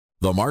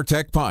The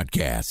MarTech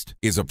Podcast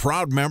is a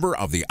proud member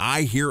of the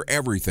I Hear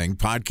Everything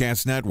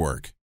Podcast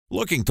Network.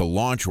 Looking to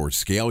launch or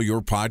scale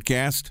your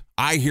podcast?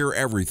 I Hear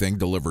Everything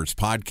delivers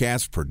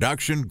podcast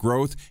production,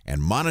 growth,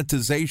 and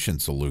monetization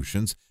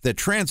solutions that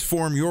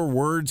transform your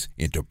words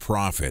into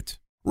profit.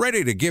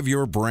 Ready to give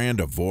your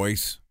brand a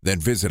voice? Then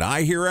visit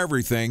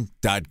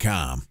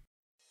iheareverything.com.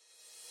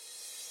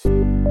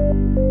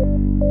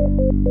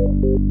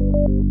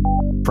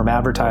 From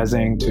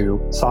advertising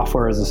to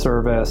software as a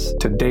service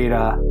to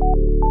data.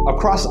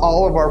 Across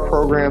all of our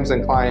programs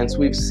and clients,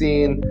 we've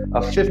seen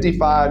a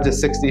 55 to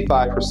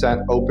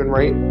 65% open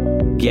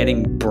rate.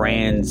 Getting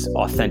brands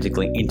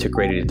authentically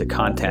integrated into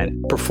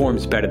content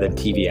performs better than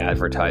TV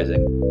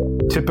advertising.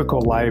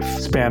 Typical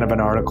lifespan of an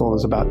article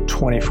is about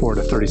 24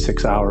 to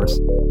 36 hours.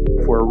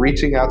 If we're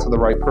reaching out to the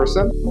right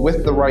person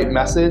with the right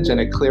message and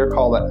a clear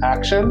call to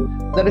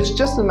action, then it's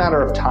just a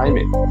matter of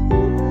timing.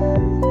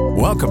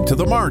 Welcome to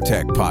the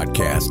MarTech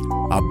Podcast,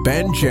 a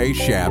Ben J.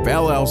 Schaap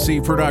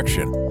LLC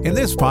production. In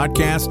this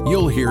podcast,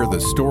 you'll hear the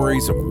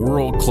stories of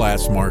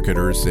world-class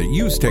marketers that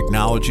use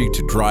technology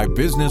to drive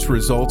business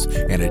results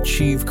and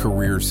achieve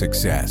career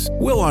success.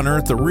 We'll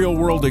unearth the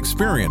real-world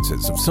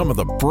experiences of some of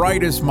the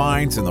brightest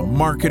minds in the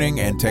marketing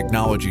and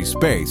technology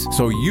space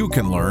so you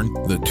can learn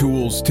the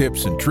tools,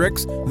 tips, and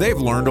tricks they've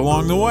learned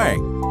along the way.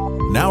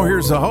 Now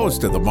here's the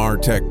host of the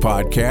MarTech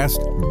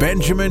Podcast,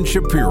 Benjamin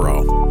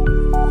Shapiro.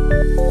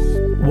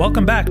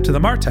 Welcome back to the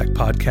MarTech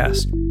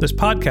Podcast. This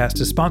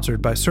podcast is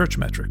sponsored by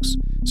Searchmetrics.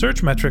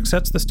 Searchmetrics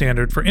sets the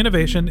standard for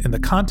innovation in the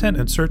content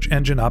and search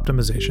engine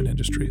optimization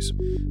industries.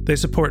 They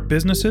support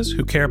businesses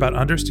who care about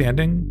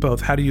understanding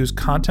both how to use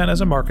content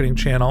as a marketing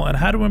channel and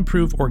how to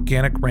improve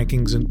organic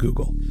rankings in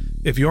Google.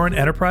 If you're an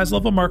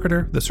enterprise-level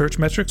marketer, the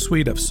Searchmetrics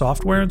suite of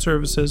software and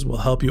services will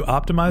help you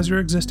optimize your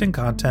existing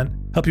content,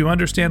 help you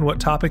understand what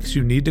topics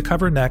you need to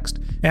cover next,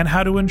 and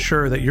how to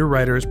ensure that your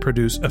writers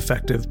produce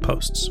effective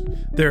posts.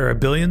 There are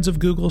billions of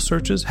Google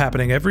searches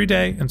happening every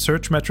day, and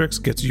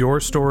Searchmetrics gets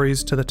your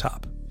stories to the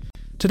top.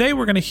 Today,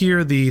 we're going to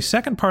hear the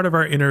second part of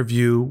our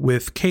interview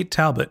with Kate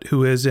Talbot,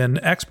 who is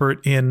an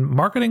expert in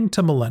marketing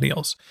to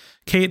millennials.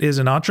 Kate is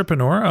an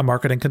entrepreneur, a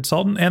marketing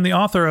consultant, and the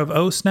author of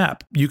Oh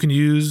Snap! You Can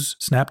Use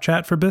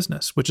Snapchat for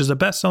Business, which is a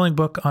best-selling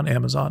book on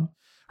Amazon.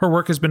 Her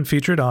work has been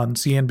featured on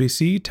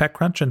CNBC,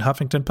 TechCrunch, and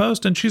Huffington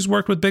Post, and she's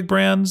worked with big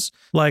brands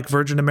like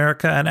Virgin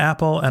America and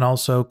Apple, and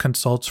also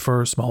consults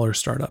for smaller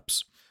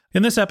startups.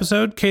 In this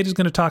episode, Kate is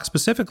going to talk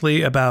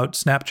specifically about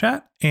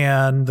Snapchat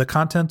and the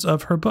contents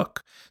of her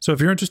book. So if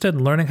you're interested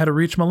in learning how to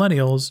reach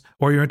millennials,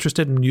 or you're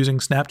interested in using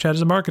Snapchat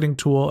as a marketing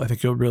tool, I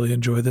think you'll really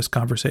enjoy this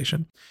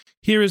conversation.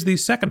 Here is the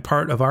second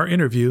part of our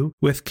interview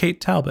with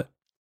Kate Talbot.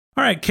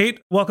 All right,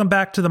 Kate, welcome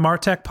back to the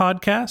MarTech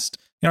Podcast.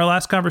 In our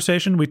last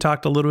conversation, we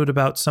talked a little bit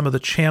about some of the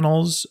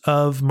channels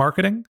of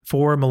marketing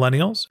for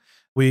millennials.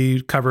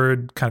 We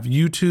covered kind of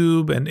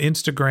YouTube and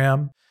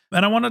Instagram.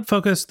 And I want to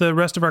focus the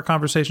rest of our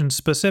conversation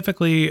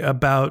specifically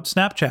about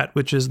Snapchat,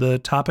 which is the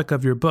topic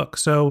of your book.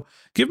 So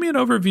give me an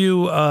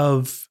overview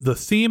of the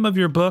theme of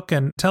your book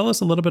and tell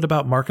us a little bit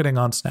about marketing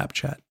on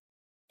Snapchat.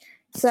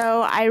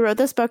 So I wrote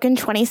this book in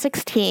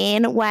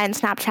 2016 when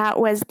Snapchat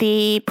was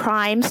the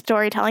prime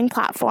storytelling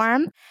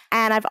platform.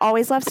 And I've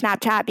always loved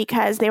Snapchat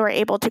because they were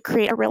able to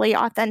create a really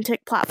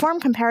authentic platform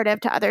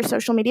comparative to other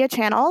social media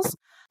channels.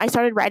 I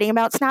started writing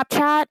about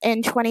Snapchat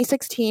in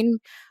 2016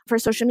 for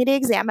Social Media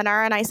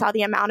Examiner, and I saw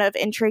the amount of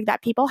intrigue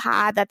that people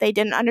had, that they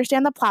didn't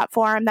understand the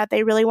platform, that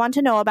they really wanted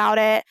to know about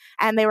it,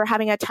 and they were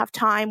having a tough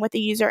time with the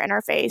user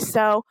interface.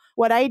 So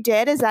what I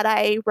did is that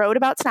I wrote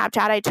about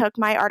Snapchat. I took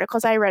my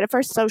articles I read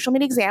for Social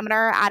Media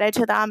Examiner, added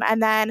to them,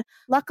 and then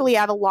luckily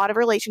I have a lot of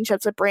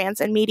relationships with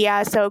brands and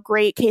media, so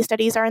great case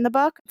studies are in the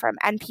book from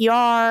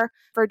NPR,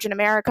 Virgin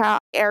America,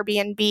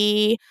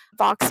 Airbnb,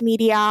 Vox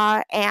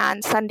Media,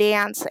 and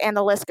Sundance, and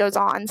the list goes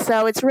on.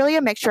 So it's really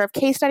a mixture of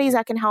case studies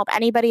that can help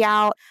anybody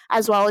out,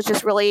 as well as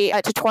just really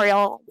a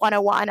tutorial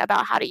 101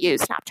 about how to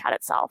use Snapchat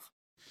itself.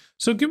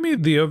 So give me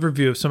the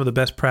overview of some of the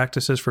best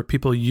practices for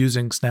people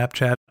using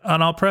Snapchat.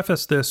 And I'll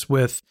preface this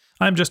with,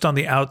 I'm just on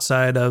the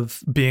outside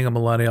of being a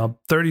millennial. I'm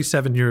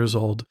 37 years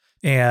old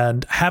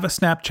and have a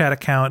Snapchat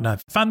account. And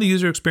I've found the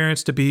user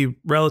experience to be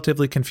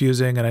relatively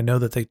confusing. And I know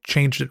that they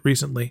changed it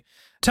recently.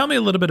 Tell me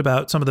a little bit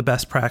about some of the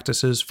best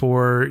practices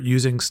for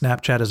using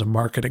Snapchat as a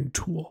marketing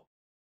tool.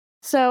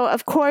 So,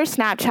 of course,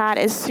 Snapchat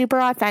is super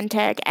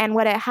authentic, and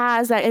what it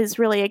has that is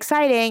really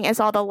exciting is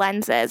all the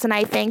lenses, and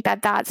I think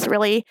that that's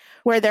really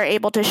where they're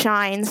able to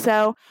shine.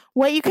 So,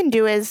 what you can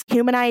do is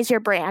humanize your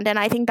brand, and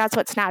I think that's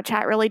what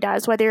Snapchat really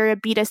does, whether you're a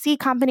B2C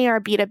company or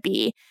a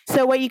B2B.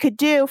 So, what you could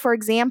do, for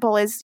example,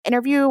 is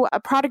interview a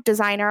product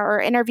designer or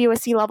interview a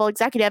C-level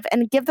executive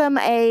and give them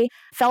a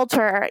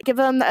filter, give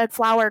them a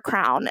flower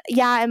crown.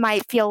 Yeah, it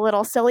might feel a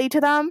little silly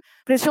to them,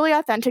 but it's really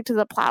authentic to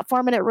the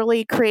platform, and it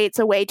really creates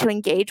a way to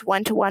engage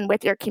one-to-one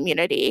with your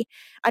community.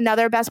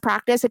 Another best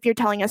practice, if you're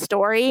telling a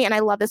story, and I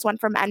love this one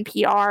from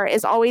NPR,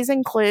 is always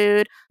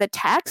include the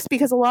text,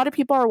 because a lot of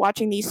people are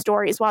watching these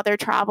stories while they're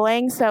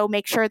traveling. So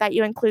make sure that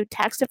you include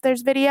text if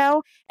there's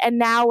video. And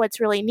now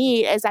what's really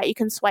neat is that you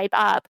can swipe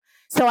up.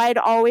 So I'd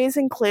always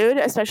include,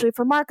 especially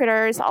for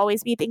marketers,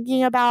 always be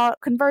thinking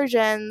about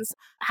conversions,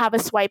 have a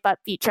swipe up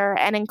feature,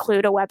 and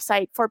include a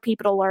website for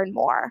people to learn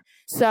more.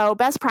 So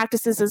best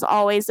practices is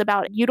always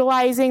about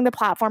utilizing the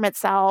platform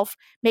itself,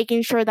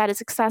 making sure that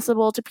it's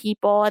accessible to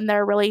people and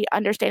they're really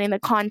understanding the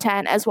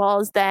content, as well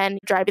as then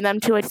driving them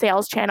to a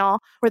sales channel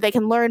where they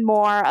can learn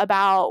more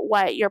about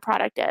what your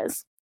product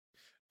is.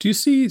 Do you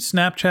see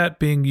Snapchat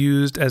being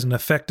used as an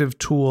effective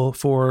tool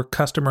for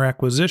customer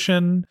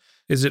acquisition?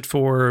 Is it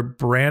for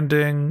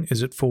branding?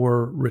 Is it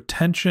for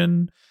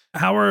retention?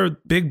 How are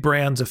big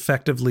brands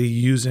effectively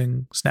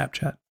using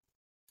Snapchat?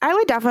 I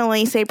would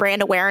definitely say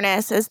brand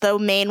awareness is the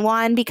main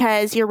one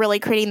because you're really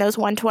creating those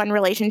one-to-one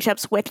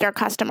relationships with your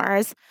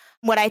customers.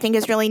 What I think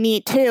is really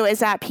neat too is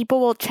that people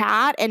will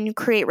chat and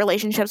create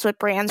relationships with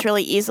brands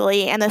really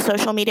easily, and the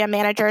social media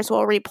managers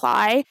will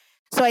reply.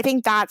 So I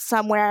think that's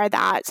somewhere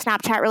that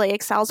Snapchat really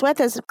excels with,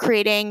 is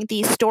creating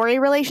these story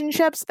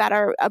relationships that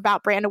are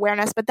about brand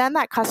awareness. But then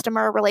that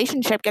customer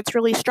relationship gets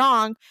really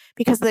strong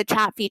because of the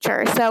chat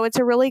feature. So it's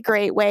a really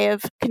great way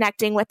of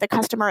connecting with the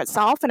customer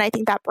itself. And I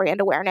think that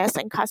brand awareness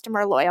and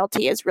customer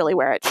loyalty is really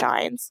where it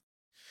shines.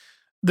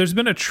 There's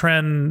been a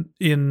trend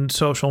in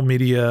social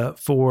media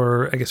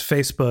for, I guess,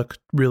 Facebook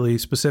really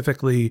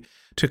specifically,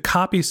 to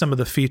copy some of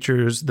the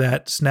features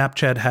that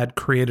Snapchat had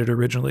created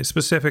originally,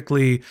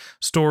 specifically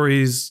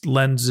stories,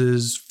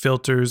 lenses,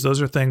 filters. Those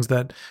are things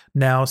that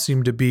now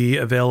seem to be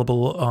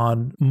available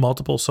on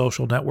multiple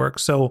social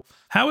networks. So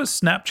how is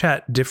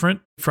Snapchat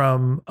different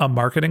from a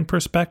marketing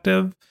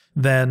perspective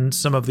than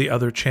some of the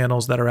other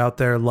channels that are out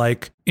there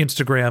like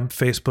Instagram,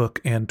 Facebook,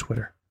 and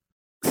Twitter?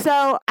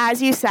 So,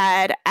 as you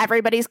said,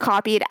 everybody's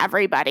copied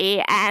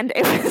everybody. And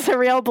it was a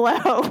real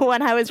blow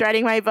when I was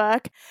writing my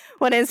book,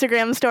 when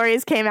Instagram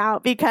stories came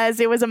out, because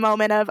it was a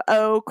moment of,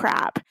 oh,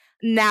 crap.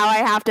 Now I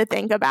have to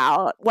think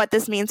about what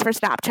this means for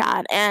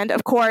Snapchat. And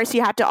of course,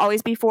 you have to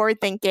always be forward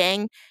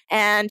thinking.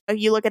 And if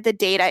you look at the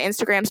data,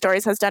 Instagram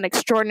stories has done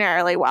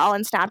extraordinarily well.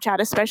 And Snapchat,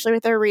 especially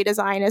with their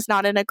redesign, is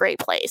not in a great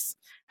place.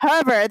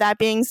 However, that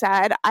being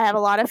said, I have a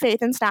lot of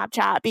faith in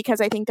Snapchat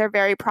because I think they're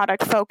very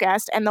product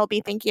focused and they'll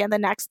be thinking of the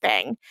next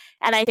thing.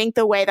 And I think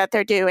the way that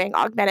they're doing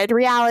augmented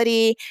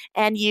reality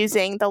and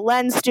using the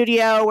Lens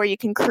Studio, where you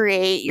can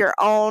create your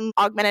own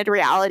augmented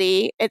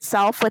reality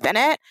itself within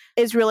it,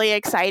 is really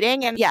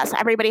exciting. And yes,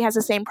 everybody has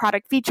the same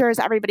product features.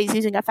 Everybody's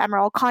using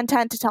ephemeral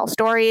content to tell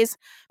stories,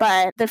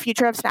 but the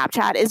future of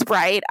Snapchat is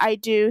bright, I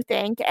do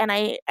think. And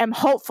I am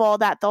hopeful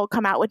that they'll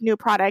come out with new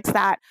products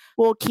that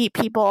will keep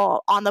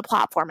people on the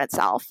platform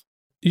itself.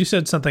 You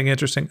said something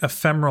interesting,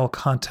 ephemeral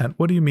content.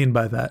 What do you mean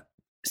by that?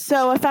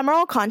 So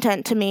ephemeral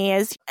content to me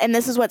is, and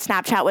this is what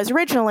Snapchat was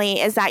originally,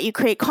 is that you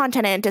create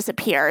content and it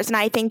disappears. And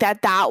I think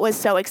that that was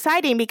so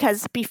exciting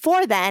because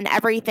before then,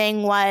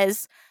 everything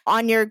was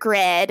on your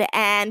grid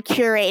and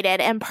curated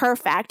and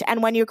perfect.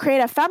 And when you create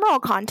ephemeral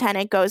content,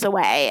 it goes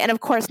away. And of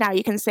course, now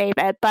you can save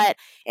it. But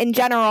in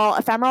general,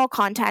 ephemeral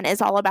content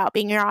is all about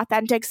being your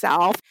authentic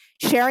self,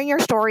 sharing your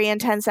story in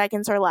 10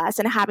 seconds or less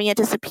and having it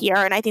disappear.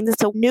 And I think this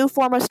is a new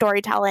form of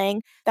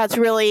storytelling that's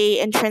really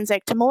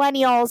intrinsic to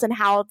millennials and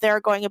how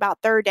they're going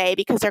about their day,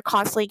 because they're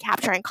constantly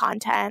capturing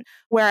content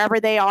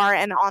wherever they are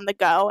and on the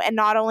go, and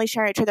not only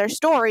sharing it to their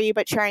story,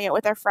 but sharing it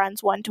with their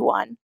friends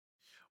one-to-one.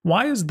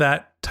 Why is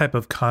that type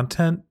of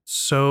content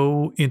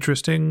so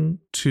interesting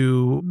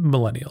to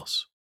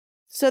millennials?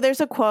 So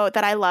there's a quote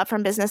that I love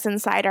from Business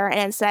Insider,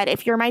 and it said,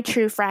 if you're my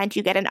true friend,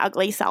 you get an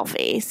ugly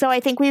selfie. So I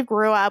think we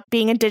grew up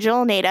being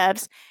digital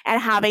natives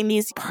and having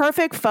these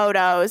perfect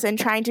photos and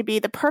trying to be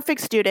the perfect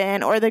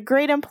student or the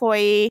great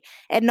employee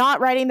and not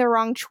writing the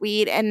wrong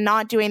tweet and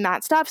not doing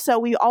that stuff. So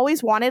we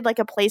always wanted like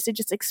a place to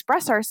just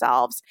express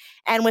ourselves.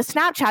 And with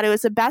Snapchat, it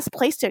was the best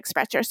place to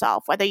express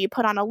yourself, whether you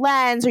put on a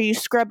lens or you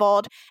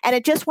scribbled, and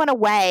it just went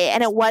away.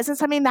 And it wasn't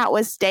something that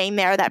was staying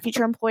there that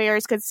future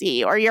employers could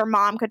see or your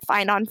mom could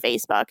find on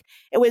Facebook.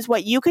 It was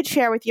what you could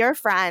share with your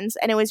friends,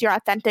 and it was your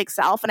authentic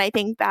self. And I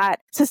think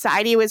that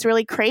society was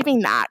really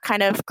craving that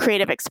kind of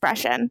creative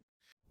expression.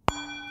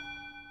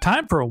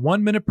 Time for a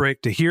 1-minute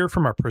break to hear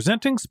from our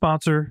presenting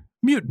sponsor,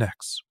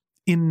 Mutinex.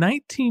 In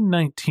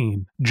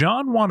 1919,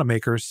 John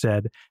Wanamaker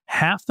said,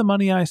 "Half the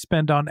money I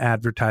spend on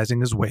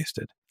advertising is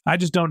wasted. I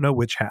just don't know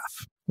which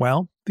half."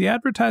 Well, the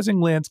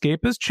advertising landscape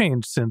has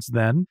changed since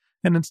then,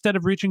 and instead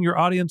of reaching your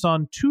audience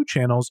on 2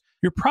 channels,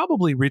 you're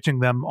probably reaching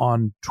them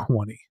on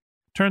 20.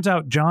 Turns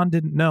out John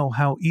didn't know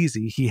how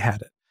easy he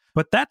had it.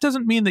 But that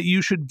doesn't mean that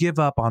you should give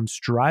up on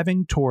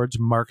striving towards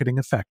marketing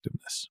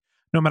effectiveness.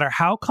 No matter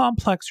how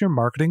complex your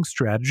marketing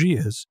strategy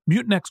is,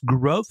 Mutinex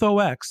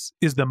GrowthOS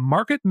is the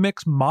market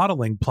mix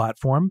modeling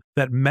platform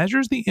that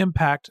measures the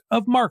impact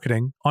of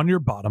marketing on your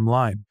bottom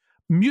line.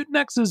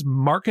 Mutinex's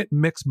market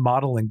mix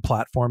modeling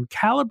platform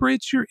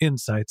calibrates your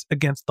insights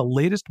against the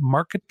latest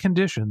market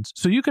conditions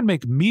so you can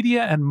make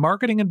media and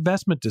marketing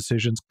investment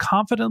decisions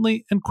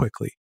confidently and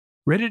quickly.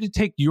 Ready to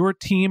take your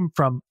team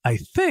from I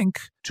think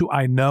to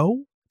I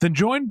know? Then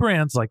join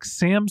brands like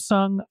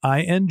Samsung,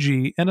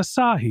 ING, and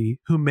Asahi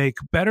who make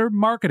better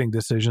marketing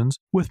decisions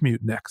with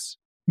Mutinex.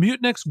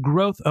 Mutinex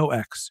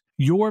GrowthOS.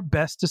 Your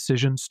best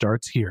decision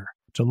starts here.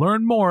 To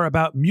learn more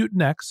about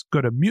Mutinex,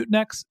 go to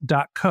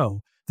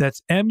mutinex.co.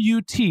 That's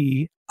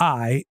MUTINEX.co.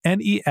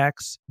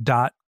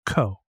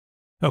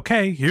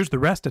 Okay, here's the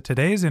rest of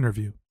today's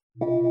interview.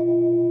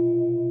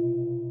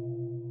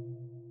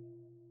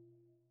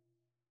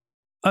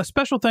 A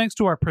special thanks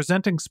to our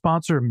presenting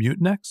sponsor,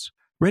 Mutinex.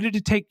 Ready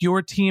to take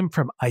your team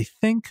from I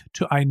think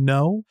to I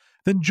know?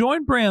 Then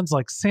join brands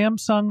like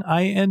Samsung,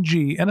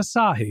 ING, and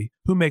Asahi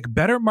who make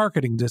better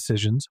marketing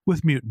decisions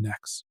with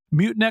Mutinex.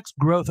 Mutinex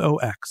Growth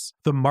OS,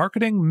 the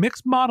marketing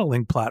mix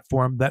modeling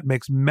platform that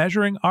makes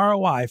measuring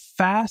ROI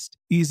fast,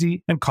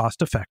 easy, and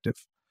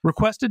cost-effective.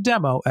 Request a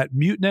demo at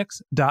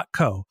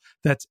mutinex.co.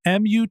 That's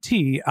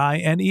MUTINEX.co.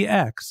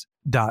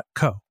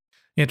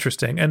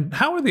 Interesting. And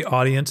how are the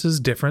audiences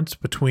different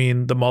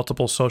between the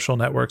multiple social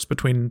networks,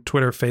 between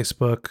Twitter,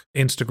 Facebook,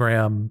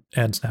 Instagram,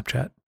 and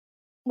Snapchat?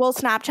 Well,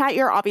 Snapchat,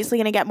 you're obviously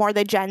going to get more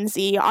the Gen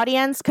Z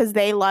audience because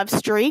they love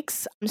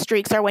streaks.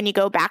 Streaks are when you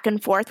go back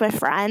and forth with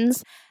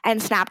friends, and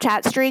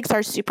Snapchat streaks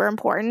are super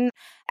important.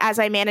 As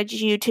I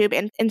managed YouTube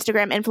and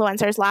Instagram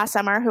influencers last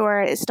summer who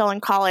are still in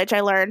college,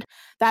 I learned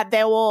that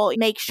they will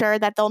make sure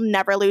that they'll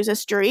never lose a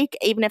streak.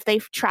 Even if they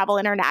travel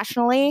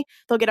internationally,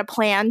 they'll get a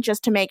plan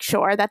just to make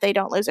sure that they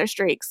don't lose their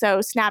streak. So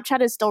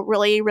Snapchat is still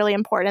really, really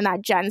important in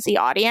that Gen Z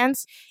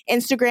audience.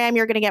 Instagram,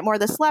 you're going to get more of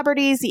the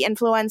celebrities, the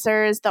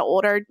influencers, the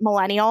older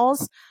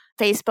millennials.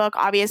 Facebook,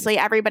 obviously,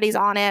 everybody's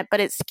on it, but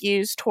it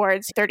skews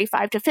towards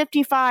 35 to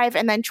 55.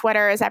 And then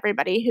Twitter is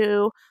everybody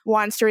who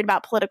wants to read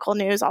about political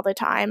news all the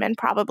time and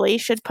probably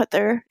should put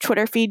their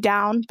Twitter feed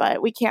down,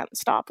 but we can't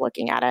stop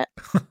looking at it.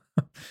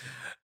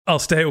 I'll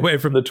stay away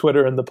from the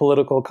Twitter and the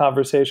political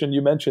conversation.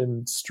 You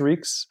mentioned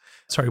streaks.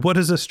 Sorry, what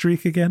is a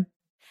streak again?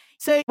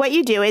 So what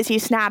you do is you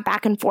snap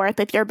back and forth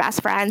with your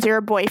best friends,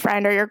 your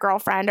boyfriend or your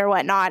girlfriend or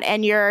whatnot,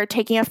 and you're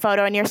taking a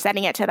photo and you're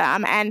sending it to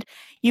them. And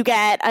you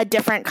get a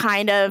different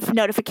kind of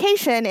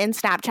notification in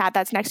Snapchat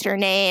that's next to your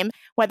name,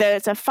 whether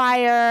it's a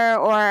fire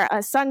or a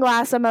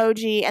sunglass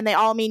emoji, and they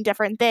all mean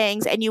different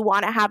things. And you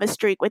want to have a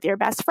streak with your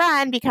best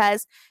friend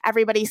because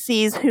everybody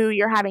sees who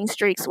you're having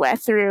streaks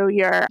with through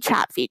your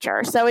chat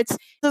feature. So it's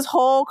this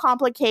whole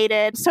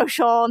complicated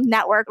social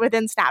network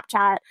within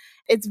Snapchat.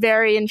 It's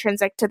very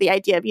intrinsic to the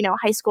idea of,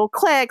 high school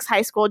cliques,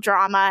 high school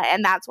drama,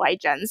 and that's why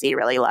Gen Z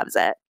really loves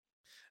it.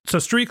 So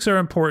streaks are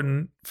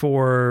important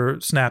for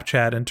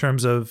Snapchat in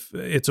terms of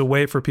it's a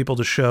way for people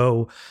to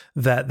show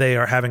that they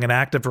are having an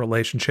active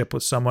relationship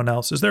with someone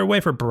else. Is there a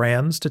way for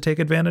brands to take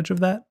advantage of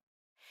that?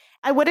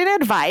 I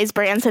wouldn't advise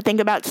brands to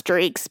think about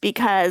streaks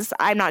because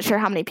I'm not sure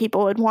how many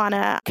people would want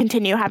to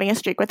continue having a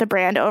streak with a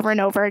brand over and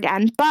over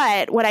again.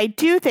 But what I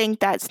do think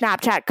that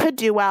Snapchat could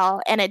do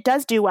well, and it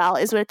does do well,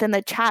 is within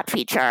the chat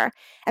feature.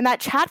 And that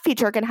chat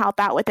feature can help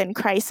out within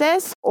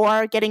crisis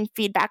or getting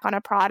feedback on a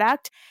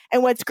product.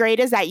 And what's great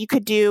is that you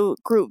could do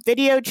group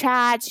video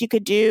chats. You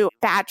could do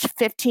batch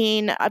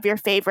 15 of your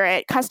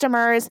favorite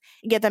customers,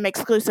 give them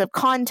exclusive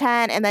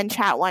content, and then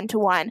chat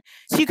one-to-one.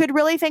 So you could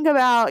really think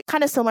about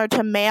kind of similar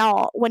to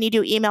mail when you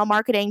do email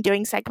marketing,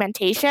 doing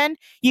segmentation.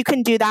 You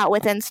can do that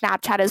within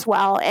Snapchat as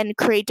well and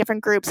create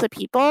different groups of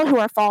people who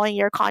are following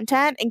your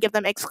content and give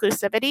them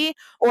exclusivity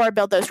or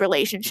build those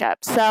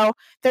relationships. So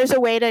there's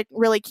a way to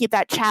really keep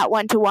that chat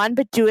one-to-one,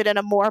 but do it in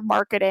a more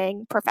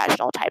marketing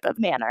professional type of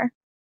manner.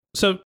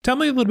 So tell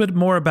me a little bit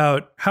more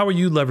about how are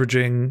you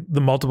leveraging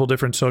the multiple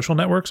different social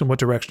networks and what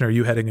direction are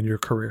you heading in your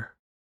career?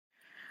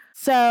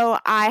 So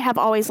I have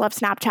always loved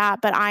Snapchat,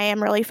 but I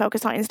am really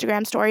focused on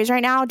Instagram stories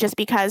right now just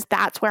because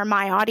that's where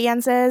my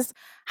audience is,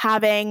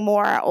 having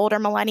more older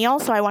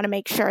millennials. So I want to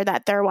make sure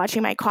that they're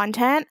watching my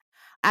content.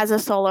 As a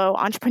solo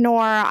entrepreneur,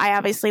 I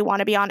obviously want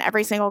to be on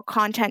every single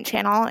content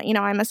channel.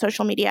 I'm a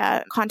social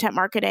media content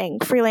marketing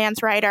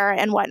freelance writer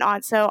and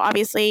whatnot. So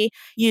obviously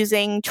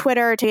using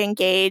Twitter to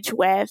engage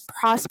with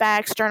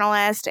prospects,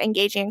 journalists,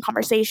 engaging in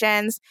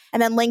conversations.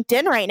 And then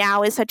LinkedIn right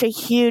now is such a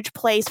huge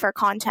place for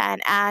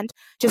content and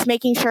just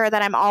making sure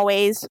that I'm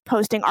always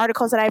posting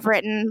articles that I've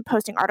written,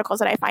 posting articles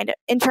that I find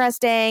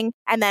interesting,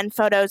 and then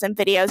photos and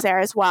videos there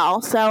as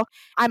well. So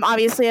I'm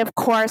obviously, of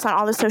course, on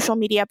all the social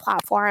media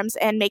platforms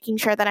and making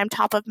sure that I'm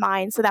top of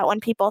mind so that when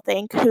people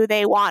think who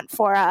they want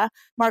for a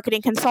marketing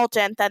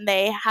consultant, then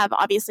they have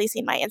obviously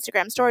seen my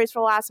Instagram stories for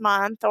the last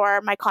month or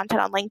my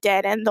content on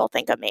LinkedIn and they'll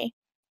think of me.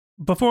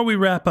 Before we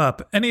wrap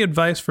up, any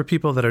advice for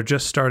people that are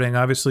just starting?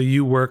 Obviously,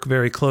 you work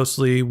very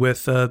closely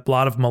with a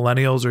lot of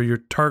millennials or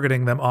you're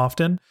targeting them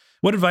often.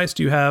 What advice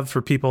do you have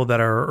for people that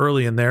are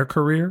early in their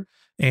career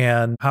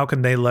and how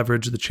can they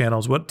leverage the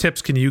channels? What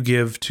tips can you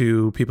give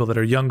to people that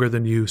are younger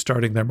than you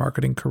starting their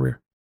marketing career?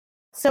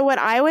 So what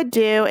I would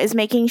do is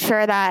making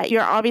sure that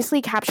you're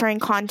obviously capturing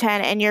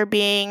content and you're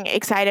being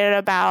excited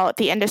about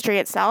the industry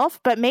itself,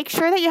 but make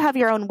sure that you have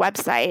your own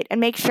website and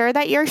make sure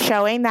that you're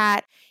showing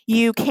that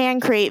you can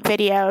create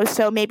videos.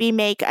 So maybe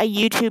make a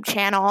YouTube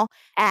channel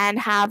and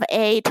have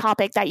a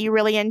topic that you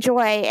really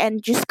enjoy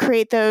and just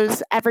create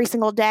those every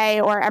single day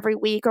or every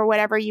week or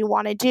whatever you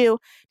want to do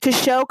to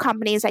show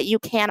companies that you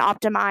can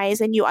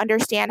optimize and you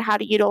understand how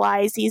to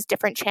utilize these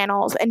different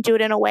channels and do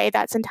it in a way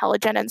that's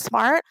intelligent and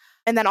smart.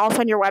 And then also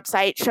on your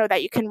website, show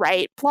that you can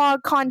write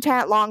blog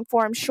content, long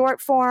form,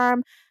 short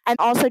form, and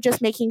also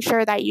just making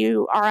sure that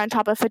you are on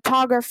top of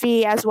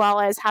photography as well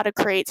as how to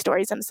create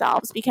stories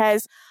themselves,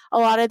 because a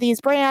lot of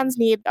these brands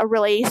need a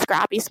really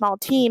scrappy small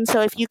team.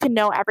 So if you can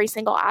know every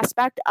single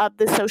aspect of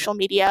the social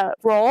media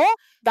role,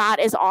 that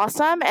is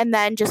awesome. And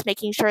then just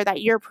making sure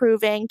that you're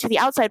proving to the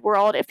outside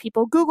world, if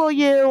people Google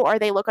you or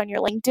they look on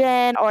your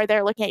LinkedIn or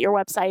they're looking at your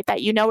website,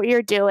 that you know what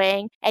you're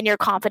doing and you're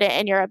confident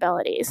in your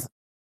abilities.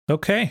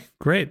 Okay,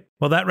 great.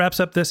 Well, that wraps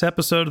up this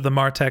episode of the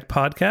MarTech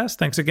podcast.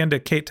 Thanks again to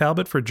Kate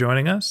Talbot for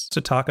joining us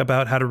to talk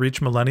about how to reach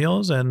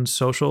millennials and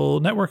social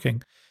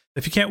networking.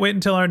 If you can't wait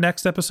until our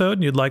next episode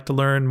and you'd like to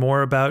learn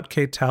more about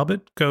Kate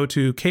Talbot, go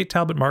to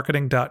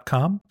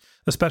katetalbotmarketing.com.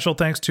 A special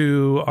thanks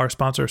to our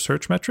sponsor,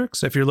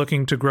 Searchmetrics. If you're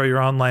looking to grow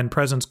your online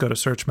presence, go to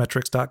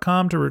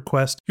searchmetrics.com to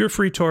request your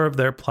free tour of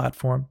their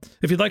platform.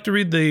 If you'd like to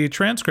read the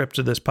transcript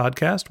of this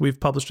podcast, we've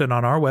published it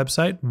on our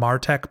website,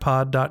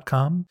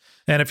 martechpod.com.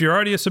 And if you're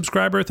already a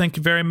subscriber, thank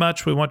you very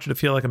much. We want you to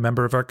feel like a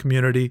member of our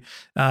community.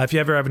 If you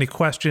ever have any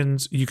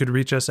questions, you could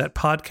reach us at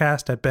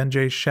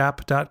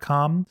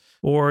podcast@benjshap.com,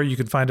 or you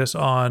can find us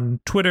on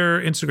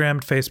Twitter,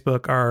 Instagram,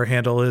 Facebook. Our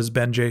handle is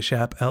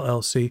benjshap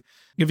LLC.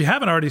 If you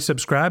haven't already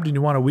subscribed and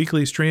you want a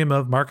weekly stream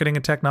of marketing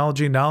and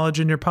technology knowledge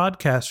in your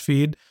podcast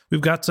feed,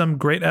 we've got some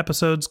great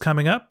episodes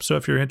coming up. So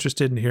if you're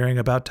interested in hearing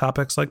about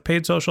topics like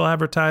paid social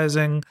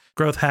advertising,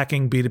 growth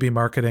hacking, B2B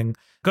marketing,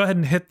 go ahead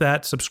and hit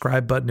that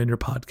subscribe button in your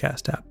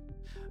podcast app.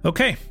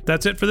 Okay,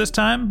 that's it for this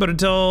time. But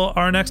until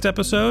our next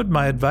episode,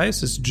 my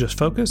advice is to just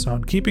focus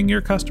on keeping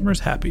your customers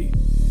happy.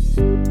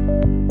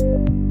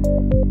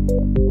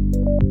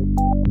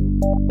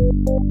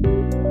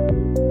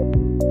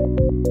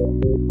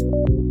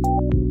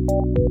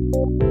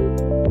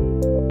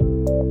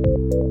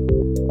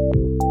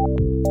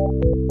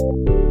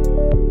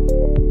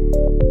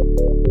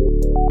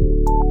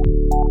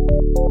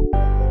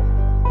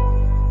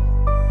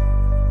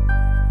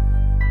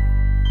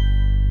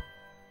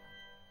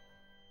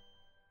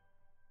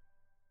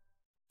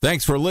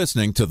 Thanks for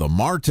listening to the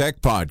MarTech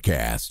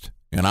Podcast,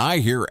 an I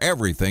Hear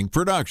Everything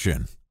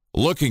production.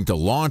 Looking to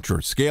launch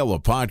or scale a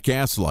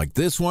podcast like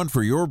this one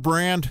for your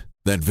brand?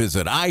 Then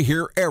visit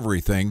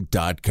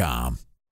iheareverything.com.